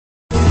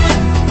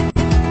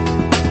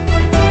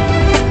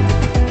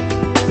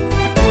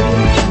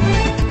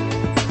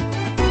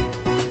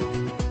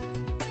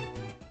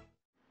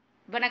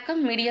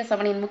Media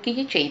 7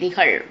 முக்கிய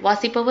செய்திகள்.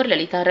 வாசிப்பவர்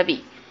லலிதா ரவி.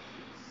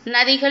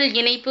 நதிகள்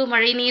இணைப்பு,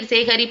 மழைநீர்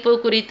சேகரிப்பு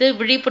குறித்து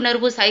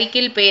விழிப்புணர்வு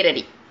சைக்கிள்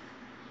பேரணி.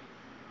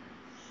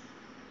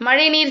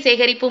 மழைநீர்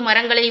சேகரிப்பு,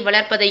 மரங்களை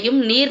வளர்ப்பதையும்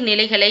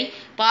நீர்நிலைகளை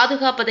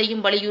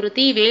பாதுகாப்பதையும்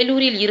வலியுறுத்தி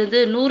வேலூரில்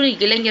இருந்து 100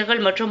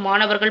 இளைஞர்கள் மற்றும்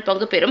மாணவர்கள்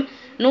பங்கு பெறும்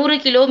 100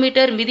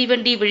 கிலோமீட்டர்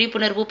மிதிவண்டி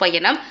விழிப்புணர்வு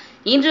பயணம்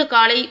இன்று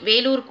காலை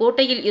வேலூர்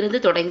கோட்டையில் இருந்து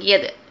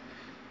தொடங்கியது.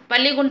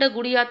 பள்ளிகொண்ட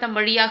குடியாத்தம்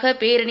வழியாக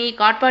பேரணி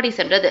காட்பாடி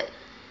சென்றது.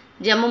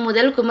 ஜம்மு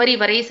முதல் குமரி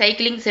வரை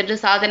சைக்கிளிங் சென்று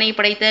சாதனை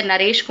படைத்த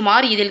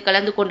நரேஷ்குமார் இதில்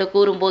கலந்து கொண்டு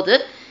கூறும்போது,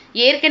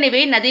 ஏற்கனவே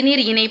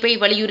நதிநீர் இணைப்பை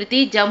வலியுறுத்தி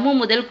ஜம்மு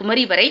முதல்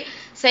குமரி வரை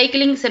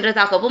சைக்கிளிங்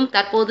சென்றதாகவும்,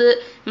 தற்போது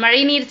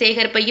மழைநீர்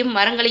சேகரிப்பையும்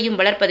மரங்களையும்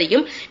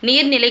வளர்ப்பதையும்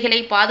நீர்நிலைகளை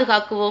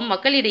பாதுகாக்கவும்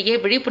மக்களிடையே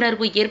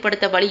விழிப்புணர்வு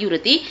ஏற்படுத்த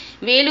வலியுறுத்தி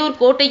வேலூர்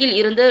கோட்டையில்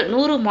இருந்து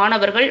 100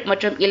 மாணவர்கள்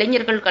மற்றும்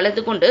இளைஞர்கள்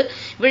கலந்து கொண்டு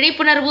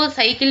விழிப்புணர்வு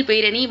சைக்கிள்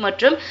பேரணி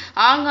மற்றும்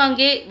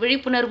ஆங்காங்கே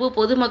விழிப்புணர்வு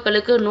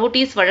பொதுமக்களுக்கு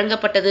நோட்டீஸ்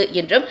வழங்கப்பட்டது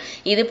என்றும்,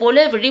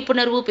 இதுபோல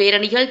விழிப்புணர்வு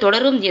பேரணிகள்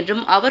தொடரும்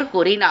என்றும் அவர்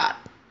கூறினார்.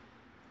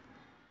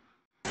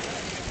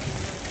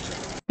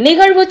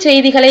 நிகழ்வு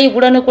செய்திகளை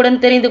உடனுக்குடன்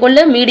தெரிந்து கொள்ள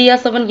மீடியா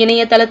 7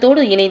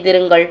 இணையதளத்தோடு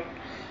இணைந்திருங்கள்.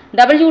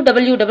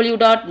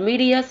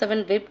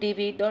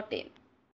 www.media7webtv.in